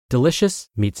Delicious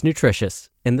meets nutritious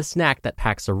in the snack that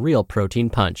packs a real protein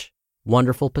punch.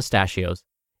 Wonderful Pistachios.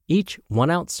 Each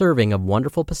 1-ounce serving of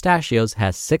Wonderful Pistachios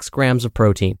has 6 grams of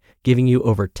protein, giving you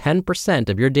over 10%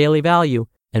 of your daily value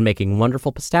and making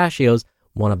Wonderful Pistachios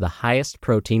one of the highest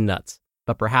protein nuts.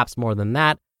 But perhaps more than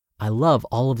that, I love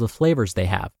all of the flavors they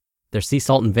have. Their sea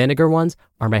salt and vinegar ones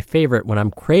are my favorite when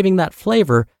I'm craving that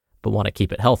flavor but want to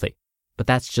keep it healthy. But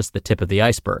that's just the tip of the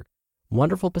iceberg.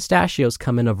 Wonderful Pistachios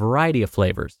come in a variety of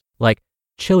flavors, like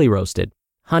chili roasted,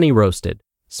 honey roasted,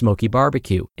 smoky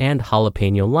barbecue, and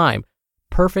jalapeno lime,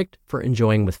 perfect for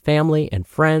enjoying with family and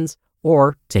friends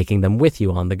or taking them with you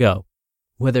on the go.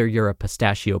 Whether you're a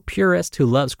pistachio purist who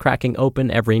loves cracking open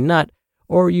every nut,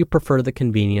 or you prefer the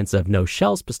convenience of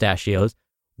no-shells pistachios,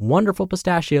 Wonderful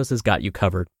Pistachios has got you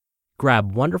covered.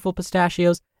 Grab Wonderful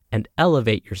Pistachios and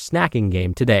elevate your snacking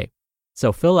game today.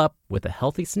 So fill up with a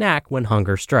healthy snack when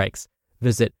hunger strikes.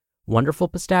 Visit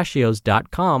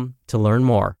wonderfulpistachios.com to learn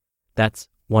more. That's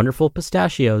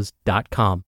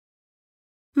wonderfulpistachios.com.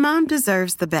 Mom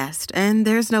deserves the best, and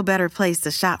there's no better place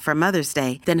to shop for Mother's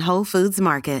Day than Whole Foods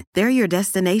Market. They're your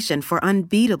destination for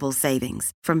unbeatable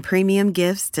savings, from premium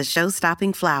gifts to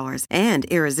show-stopping flowers and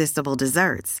irresistible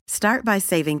desserts. Start by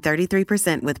saving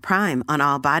 33% with Prime on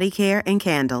all body care and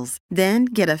candles. Then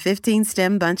get a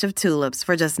 15-stem bunch of tulips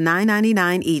for just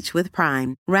 $9.99 each with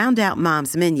Prime. Round out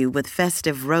Mom's menu with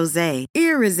festive rosé,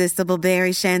 irresistible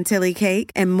berry chantilly cake,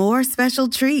 and more special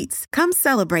treats. Come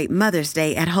celebrate Mother's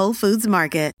Day at Whole Foods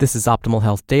Market. This is Optimal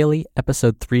Health Daily,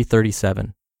 episode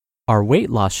 337. Are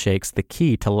weight loss shakes the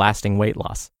key to lasting weight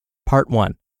loss? Part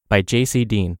 1 by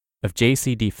Deen of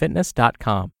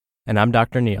JCDfitness.com. And I'm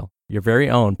Dr. Neil, your very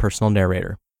own personal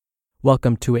narrator.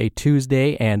 Welcome to a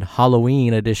Tuesday and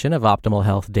Halloween edition of Optimal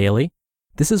Health Daily.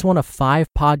 This is one of 5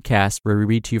 podcasts where we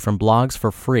read to you from blogs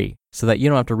for free so that you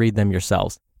don't have to read them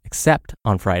yourselves, except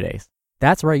on Fridays.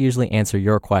 That's where I usually answer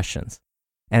your questions.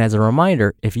 And as a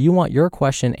reminder, if you want your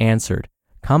question answered,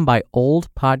 come by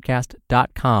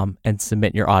oldpodcast.com and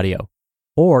submit your audio.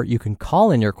 Or you can call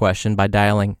in your question by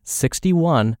dialing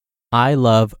 61 I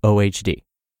love OHD.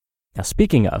 Now,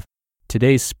 speaking of,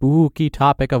 today's spooky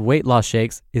topic of weight loss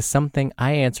shakes is something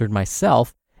I answered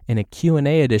myself in a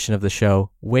Q&A edition of the show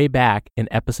way back in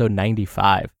episode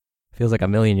 95. Feels like a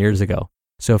million years ago.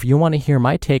 So if you want to hear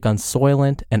my take on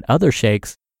Soylent and other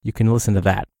shakes, you can listen to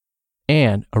that.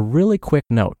 And a really quick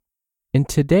note. In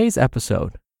today's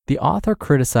episode, the author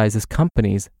criticizes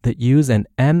companies that use an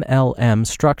MLM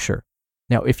structure.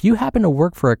 Now, if you happen to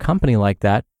work for a company like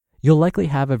that, you'll likely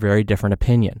have a very different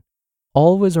opinion.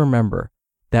 Always remember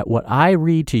that what I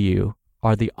read to you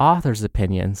are the author's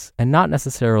opinions and not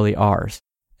necessarily ours.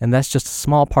 And that's just a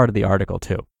small part of the article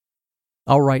too.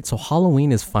 All right, so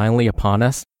Halloween is finally upon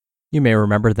us. You may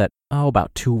remember that,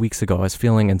 about 2 weeks ago, I was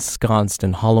feeling ensconced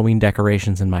in Halloween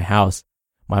decorations in my house.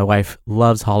 My wife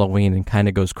loves Halloween and kind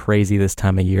of goes crazy this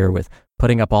time of year with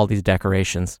putting up all these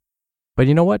decorations. But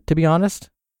you know what? To be honest,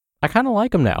 I kind of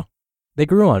like them now. They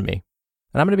grew on me.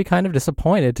 And I'm going to be kind of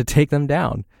disappointed to take them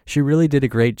down. She really did a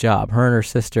great job. Her and her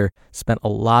sister spent a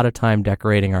lot of time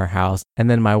decorating our house. And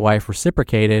then my wife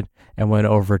reciprocated and went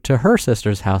over to her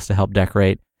sister's house to help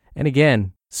decorate. And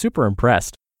again, super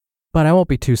impressed. But I won't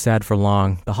be too sad for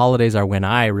long. The holidays are when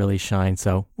I really shine,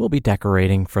 so we'll be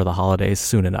decorating for the holidays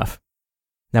soon enough.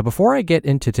 Now, before I get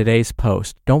into today's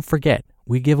post, don't forget,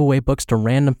 we give away books to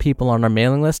random people on our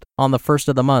mailing list on the 1st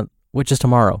of the month, which is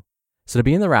tomorrow. So to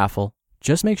be in the raffle,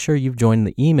 just make sure you've joined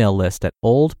the email list at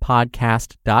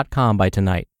oldpodcast.com by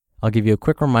tonight. I'll give you a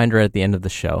quick reminder at the end of the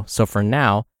show. So for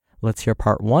now, let's hear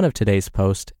part 1 of today's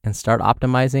post and start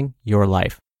optimizing your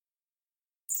life.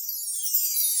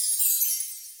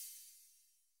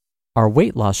 Are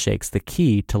weight loss shakes the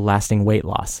key to lasting weight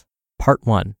loss? Part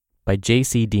 1 by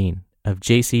Deen of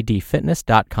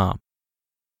JCDfitness.com.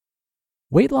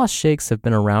 Weight loss shakes have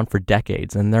been around for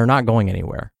decades and they're not going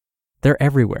anywhere. They're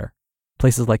everywhere.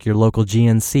 Places like your local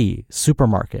GNC,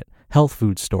 supermarket, health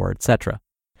food store, etc.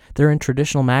 They're in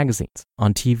traditional magazines,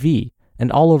 on TV,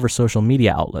 and all over social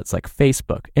media outlets like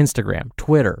Facebook, Instagram,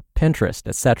 Twitter, Pinterest,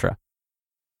 etc.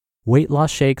 Weight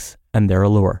loss shakes and their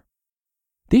allure.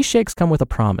 These shakes come with a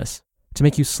promise to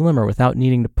make you slimmer without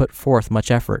needing to put forth much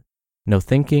effort. No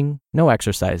thinking, no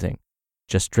exercising.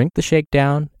 Just drink the shake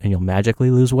down and you'll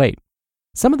magically lose weight.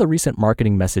 Some of the recent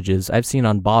marketing messages I've seen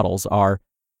on bottles are,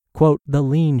 quote, the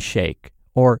lean shake,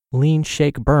 or lean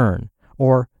shake burn,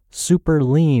 or super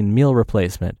lean meal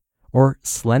replacement, or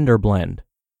slender blend.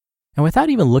 And without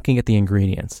even looking at the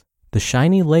ingredients, the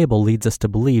shiny label leads us to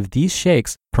believe these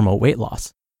shakes promote weight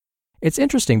loss. It's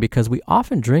interesting because we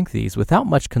often drink these without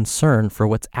much concern for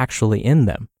what's actually in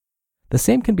them. The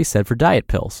same can be said for diet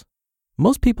pills.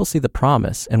 Most people see the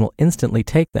promise and will instantly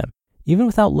take them, even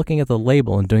without looking at the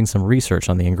label and doing some research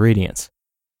on the ingredients.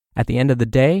 At the end of the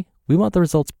day, we want the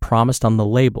results promised on the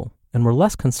label, and we're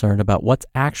less concerned about what's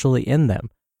actually in them,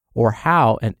 or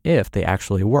how and if they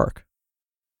actually work.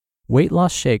 Weight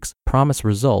loss shakes promise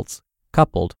results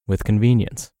coupled with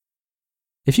convenience.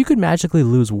 If you could magically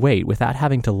lose weight without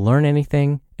having to learn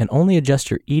anything and only adjust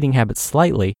your eating habits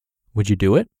slightly, would you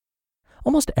do it?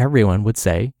 Almost everyone would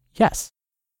say yes.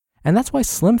 And that's why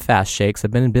Slim Fast shakes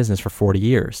have been in business for 40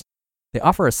 years. They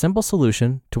offer a simple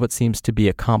solution to what seems to be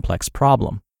a complex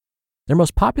problem. Their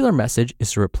most popular message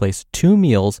is to replace 2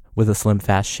 meals with a Slim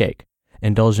Fast shake,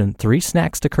 indulge in 3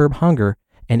 snacks to curb hunger,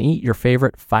 and eat your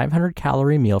favorite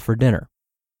 500-calorie meal for dinner.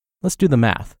 Let's do the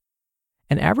math.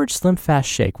 An average Slim Fast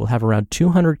shake will have around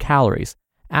 200 calories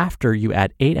after you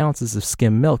add 8 ounces of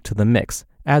skim milk to the mix,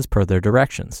 as per their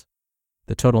directions.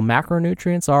 The total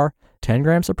macronutrients are 10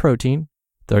 grams of protein,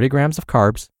 30 grams of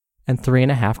carbs, and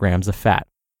 3.5 grams of fat.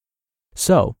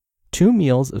 So, 2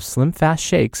 meals of Slim Fast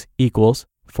shakes equals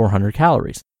 400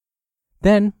 calories.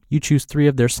 Then you choose 3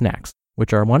 of their snacks,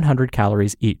 which are 100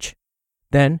 calories each.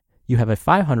 Then you have a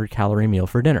 500-calorie meal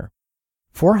for dinner.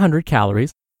 400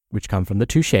 calories, which come from the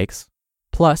 2 shakes,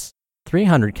 plus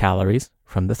 300 calories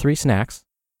from the 3 snacks,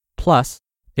 plus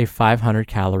a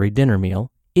 500-calorie dinner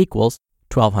meal equals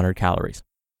 1,200 calories.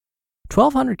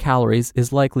 1,200 calories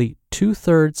is likely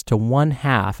 2/3 to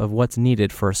 1/2 of what's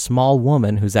needed for a small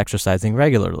woman who's exercising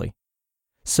regularly.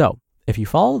 So, if you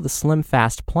follow the Slim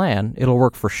Fast plan, it'll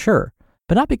work for sure,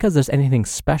 but not because there's anything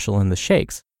special in the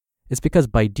shakes. It's because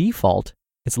by default,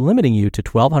 it's limiting you to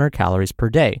 1,200 calories per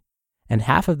day, and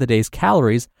half of the day's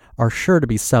calories are sure to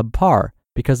be subpar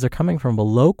because they're coming from a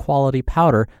low-quality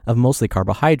powder of mostly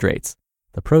carbohydrates.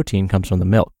 The protein comes from the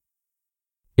milk.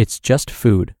 It's just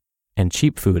food, and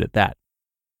cheap food at that.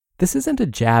 This isn't a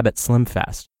jab at Slim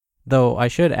Fast, though I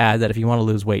should add that if you want to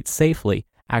lose weight safely,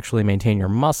 actually maintain your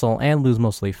muscle, and lose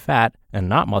mostly fat and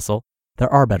not muscle, there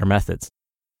are better methods.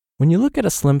 When you look at a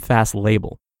Slim Fast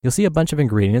label, you'll see a bunch of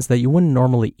ingredients that you wouldn't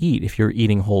normally eat if you're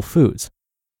eating whole foods.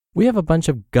 We have a bunch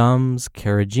of gums,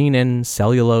 carrageenan,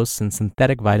 cellulose, and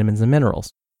synthetic vitamins and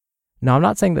minerals. Now, I'm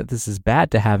not saying that this is bad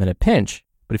to have in a pinch,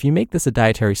 but if you make this a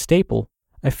dietary staple,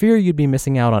 I fear you'd be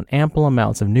missing out on ample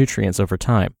amounts of nutrients over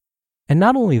time. And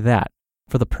not only that,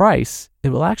 for the price,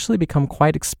 it will actually become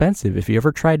quite expensive if you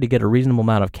ever tried to get a reasonable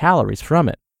amount of calories from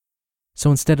it.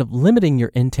 So instead of limiting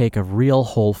your intake of real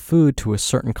whole food to a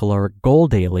certain caloric goal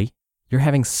daily, you're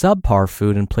having subpar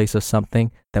food in place of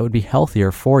something that would be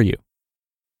healthier for you.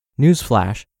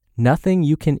 Newsflash, nothing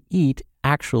you can eat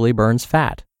actually burns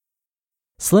fat.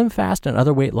 Slim Fast and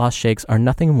other weight loss shakes are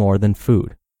nothing more than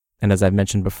food. And as I've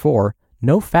mentioned before,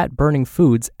 no fat-burning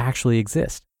foods actually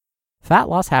exist. Fat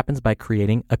loss happens by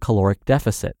creating a caloric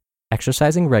deficit,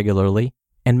 exercising regularly,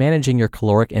 and managing your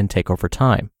caloric intake over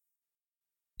time.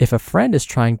 If a friend is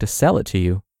trying to sell it to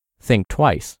you, think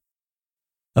twice.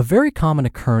 A very common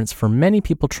occurrence for many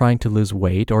people trying to lose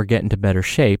weight or get into better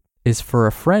shape is for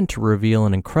a friend to reveal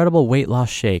an incredible weight loss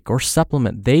shake or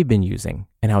supplement they've been using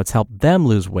and how it's helped them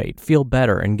lose weight, feel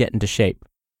better, and get into shape.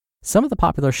 Some of the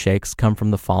popular shakes come from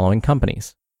the following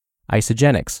companies: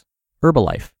 Isogenics,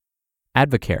 Herbalife,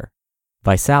 Advocare,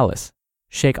 Visalis,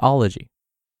 Shakeology.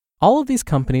 All of these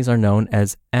companies are known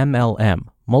as MLM,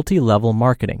 multi-level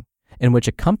marketing, in which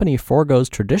a company forgoes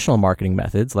traditional marketing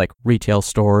methods like retail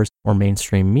stores or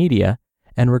mainstream media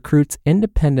and recruits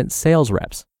independent sales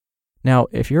reps. Now,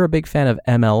 if you're a big fan of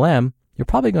MLM, you're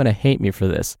probably going to hate me for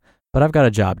this, but I've got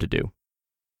a job to do.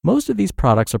 Most of these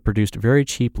products are produced very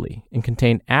cheaply and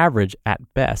contain average, at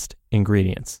best,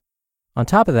 ingredients. On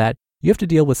top of that, you have to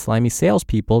deal with slimy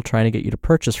salespeople trying to get you to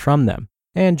purchase from them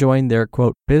and join their,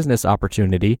 quote, business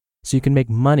opportunity so you can make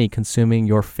money consuming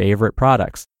your favorite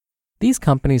products. These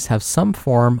companies have some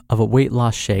form of a weight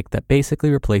loss shake that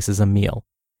basically replaces a meal.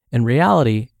 In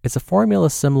reality, it's a formula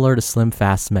similar to Slim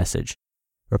Fast's message: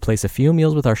 replace a few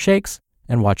meals with our shakes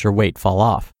and watch your weight fall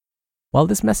off. While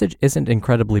this message isn't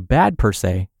incredibly bad per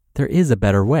se, there is a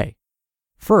better way.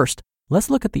 First, let's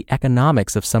look at the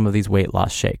economics of some of these weight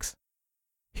loss shakes.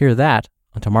 Hear that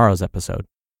on tomorrow's episode.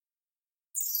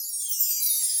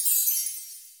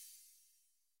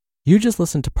 You just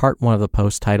listened to part 1 of the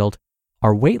post titled,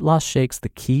 "Are Weight Loss Shakes the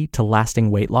Key to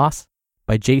Lasting Weight Loss?"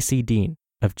 by Deen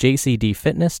of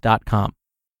JCDfitness.com.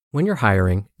 When you're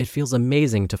hiring, it feels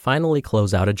amazing to finally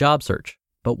close out a job search.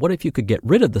 But what if you could get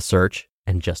rid of the search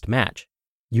and just match?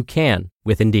 You can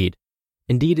with Indeed.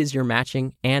 Indeed is your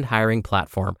matching and hiring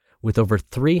platform with over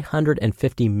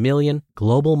 350 million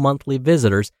global monthly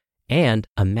visitors and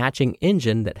a matching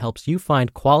engine that helps you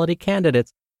find quality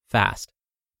candidates fast.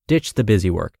 Ditch the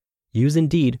busy work. Use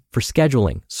Indeed for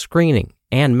scheduling, screening,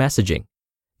 and messaging.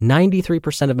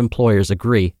 93% of employers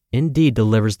agree Indeed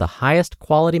delivers the highest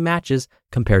quality matches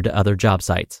compared to other job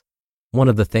sites. One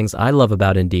of the things I love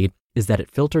about Indeed is that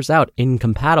it filters out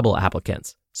incompatible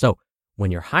applicants. So when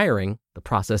you're hiring, the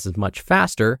process is much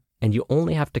faster and you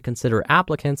only have to consider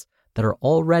applicants that are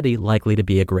already likely to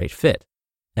be a great fit.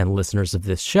 And listeners of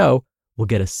this show will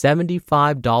get a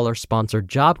 $75 sponsored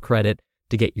job credit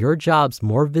to get your jobs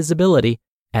more visibility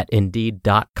at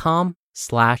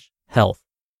Indeed.com/health.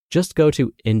 Just go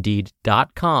to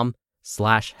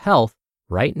Indeed.com/health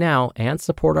right now and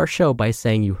support our show by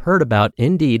saying you heard about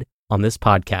Indeed on this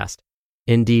podcast.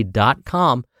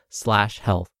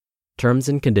 Indeed.com/health. Terms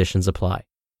and conditions apply.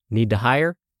 Need to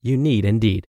hire? You need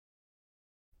Indeed.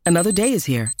 Another day is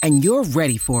here, and you're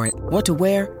ready for it. What to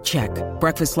wear? Check.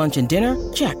 Breakfast, lunch, and dinner?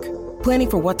 Check. Planning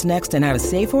for what's next and how to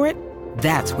save for it?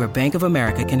 That's where Bank of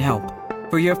America can help.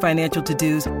 For your financial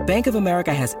to-dos, Bank of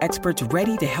America has experts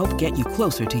ready to help get you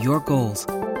closer to your goals.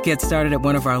 Get started at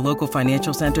one of our local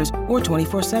financial centers or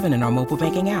 24/7 in our mobile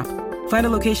banking app. Find a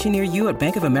location near you at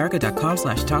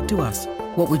bankofamerica.com/talktous.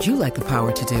 What would you like the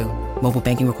power to do? Mobile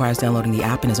banking requires downloading the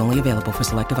app and is only available for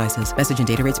select devices. Message and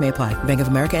data rates may apply. Bank of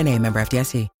America NA, member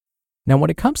FDIC. Now, when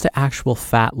it comes to actual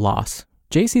fat loss,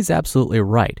 JC's absolutely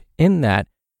right in that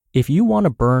if you want to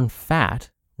burn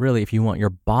fat, really if you want your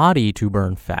body to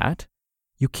burn fat,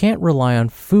 you can't rely on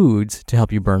foods to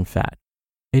help you burn fat.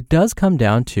 It does come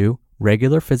down to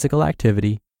regular physical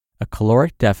activity, a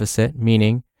caloric deficit,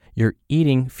 meaning you're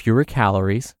eating fewer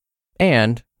calories,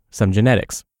 and some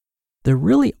genetics. There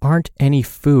really aren't any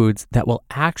foods that will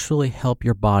actually help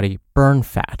your body burn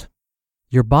fat.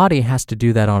 Your body has to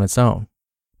do that on its own.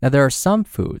 Now, there are some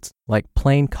foods, like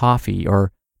plain coffee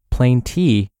or plain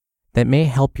tea, that may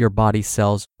help your body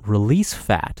cells release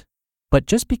fat. But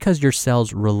just because your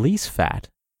cells release fat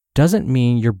doesn't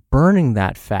mean you're burning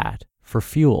that fat for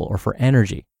fuel or for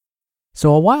energy.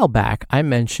 So a while back, I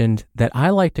mentioned that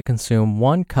I like to consume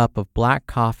 1 cup of black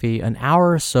coffee an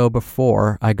hour or so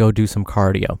before I go do some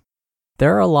cardio.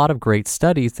 There are a lot of great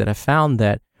studies that have found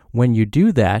that when you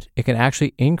do that, it can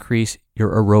actually increase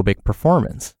your aerobic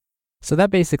performance. So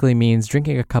that basically means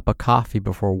drinking a cup of coffee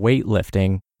before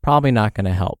weightlifting, probably not going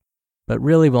to help, but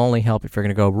really will only help if you're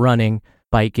going to go running,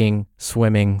 biking,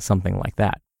 swimming, something like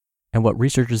that. And what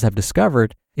researchers have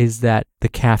discovered is that the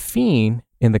caffeine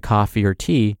in the coffee or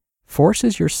tea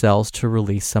forces your cells to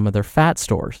release some of their fat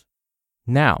stores.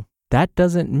 Now, that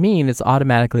doesn't mean it's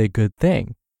automatically a good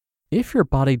thing. If your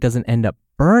body doesn't end up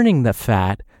burning the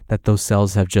fat that those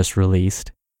cells have just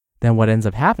released, then what ends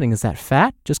up happening is that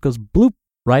fat just goes bloop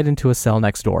right into a cell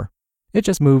next door. It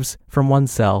just moves from one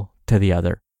cell to the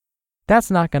other.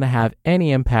 That's not going to have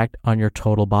any impact on your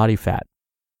total body fat.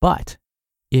 But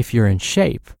if you're in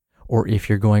shape, or if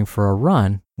you're going for a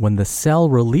run, when the cell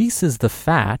releases the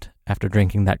fat after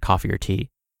drinking that coffee or tea,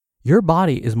 your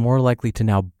body is more likely to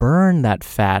now burn that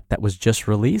fat that was just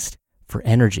released for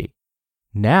energy.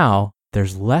 Now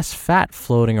there's less fat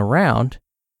floating around,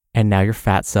 and now your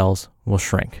fat cells will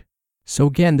shrink. So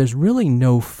again, there's really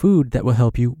no food that will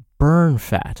help you burn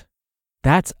fat.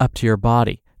 That's up to your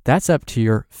body. That's up to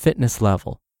your fitness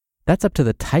level. That's up to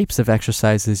the types of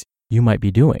exercises you might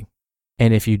be doing.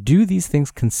 And if you do these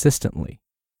things consistently,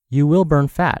 you will burn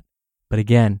fat. But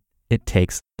again, it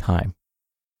takes time.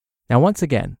 Now, once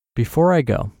again, before I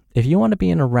go, if you want to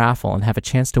be in a raffle and have a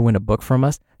chance to win a book from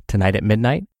us tonight at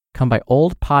midnight, come by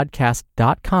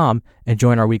oldpodcast.com and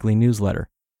join our weekly newsletter.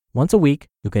 Once a week,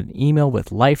 you'll get an email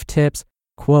with life tips,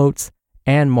 quotes,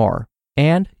 and more.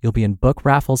 And you'll be in book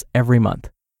raffles every month.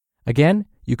 Again,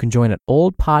 you can join at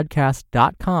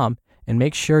oldpodcast.com and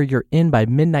make sure you're in by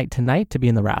midnight tonight to be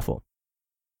in the raffle.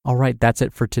 All right, that's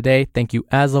it for today. Thank you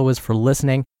as always for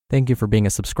listening. Thank you for being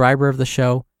a subscriber of the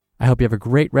show. I hope you have a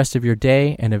great rest of your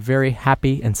day and a very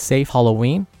happy and safe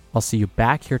Halloween. I'll see you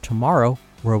back here tomorrow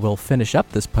where we'll finish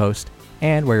up this post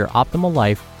and where your optimal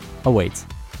life awaits.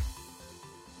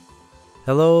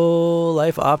 Hello,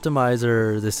 Life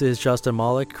Optimizer. This is Justin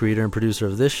Malik, creator and producer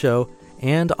of this show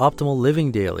and Optimal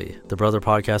Living Daily, the brother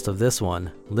podcast of this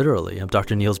one. Literally, I'm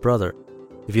Dr. Neil's brother.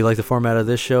 If you like the format of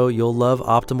this show, you'll love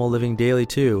Optimal Living Daily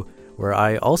too, where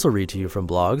I also read to you from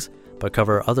blogs, but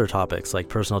cover other topics like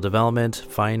personal development,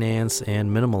 finance, and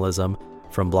minimalism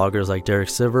from bloggers like Derek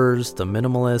Sivers, The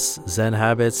Minimalists, Zen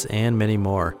Habits, and many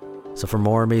more. So for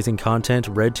more amazing content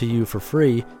read to you for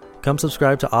free, come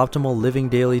subscribe to Optimal Living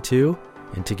Daily too,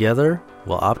 and together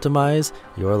we'll optimize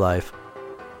your life.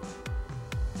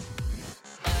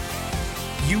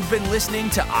 You've been listening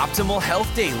to Optimal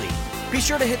Health Daily. Be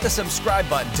sure to hit the subscribe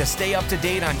button to stay up to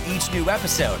date on each new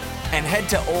episode, and head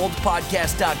to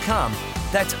oldpodcast.com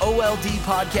That's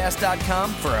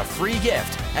OLDpodcast.com for a free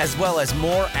gift, as well as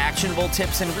more actionable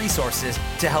tips and resources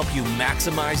to help you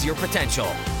maximize your potential.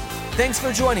 Thanks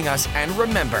for joining us, and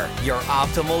remember, your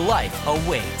optimal life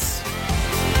awaits.